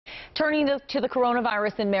Turning to the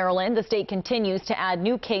coronavirus in Maryland, the state continues to add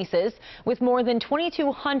new cases, with more than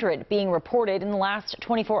 2,200 being reported in the last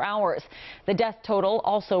 24 hours. The death total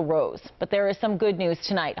also rose, but there is some good news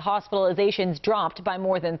tonight. Hospitalizations dropped by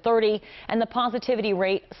more than 30, and the positivity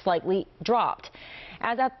rate slightly dropped.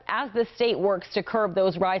 As the state works to curb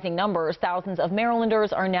those rising numbers, thousands of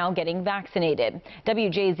Marylanders are now getting vaccinated.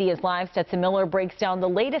 WJZ is live. Stetson Miller breaks down the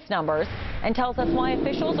latest numbers and tells us why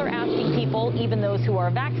officials are asking people, even those who are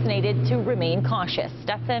vaccinated, to remain cautious.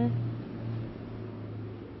 Stetson.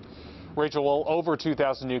 Rachel, well, over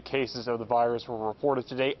 2,000 new cases of the virus were reported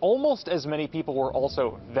today. Almost as many people were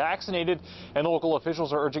also vaccinated, and local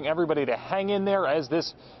officials are urging everybody to hang in there as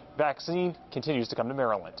this vaccine continues to come to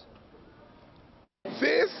Maryland.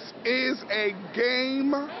 This is a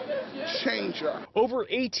game changer. Over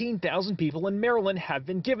 18,000 people in Maryland have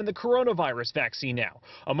been given the coronavirus vaccine now,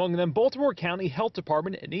 among them Baltimore County Health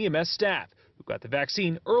Department and EMS staff who got the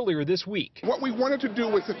vaccine earlier this week. What we wanted to do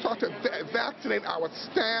was to start to vaccinate our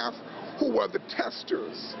staff who are the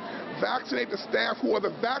testers, vaccinate the staff who are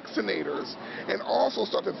the vaccinators, and also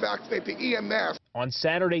start to vaccinate the EMS. On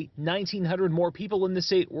Saturday, 1,900 more people in the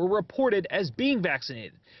state were reported as being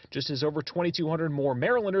vaccinated, just as over 2,200 more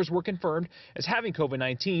Marylanders were confirmed as having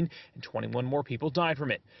COVID-19, and 21 more people died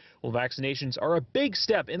from it. Well, vaccinations are a big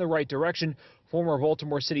step in the right direction. Former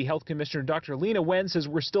Baltimore City Health Commissioner Dr. Lena Wen says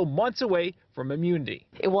we're still months away from immunity.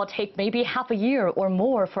 It will take maybe half a year or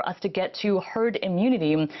more for us to get to herd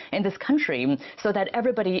immunity in this country so that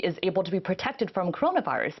everybody is able to be protected from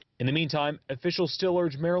coronavirus. In the meantime, officials still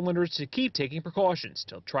urge Marylanders to keep taking precautions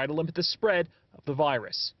to try to limit the spread of the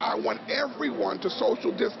virus. I want everyone to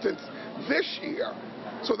social distance this year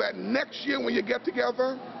so that next year when you get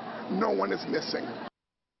together, no one is missing.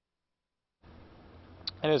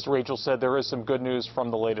 And as Rachel said, there is some good news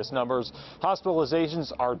from the latest numbers.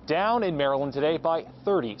 Hospitalizations are down in Maryland today by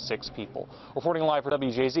 36 people. Reporting live for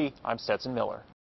WJZ, I'm Stetson Miller.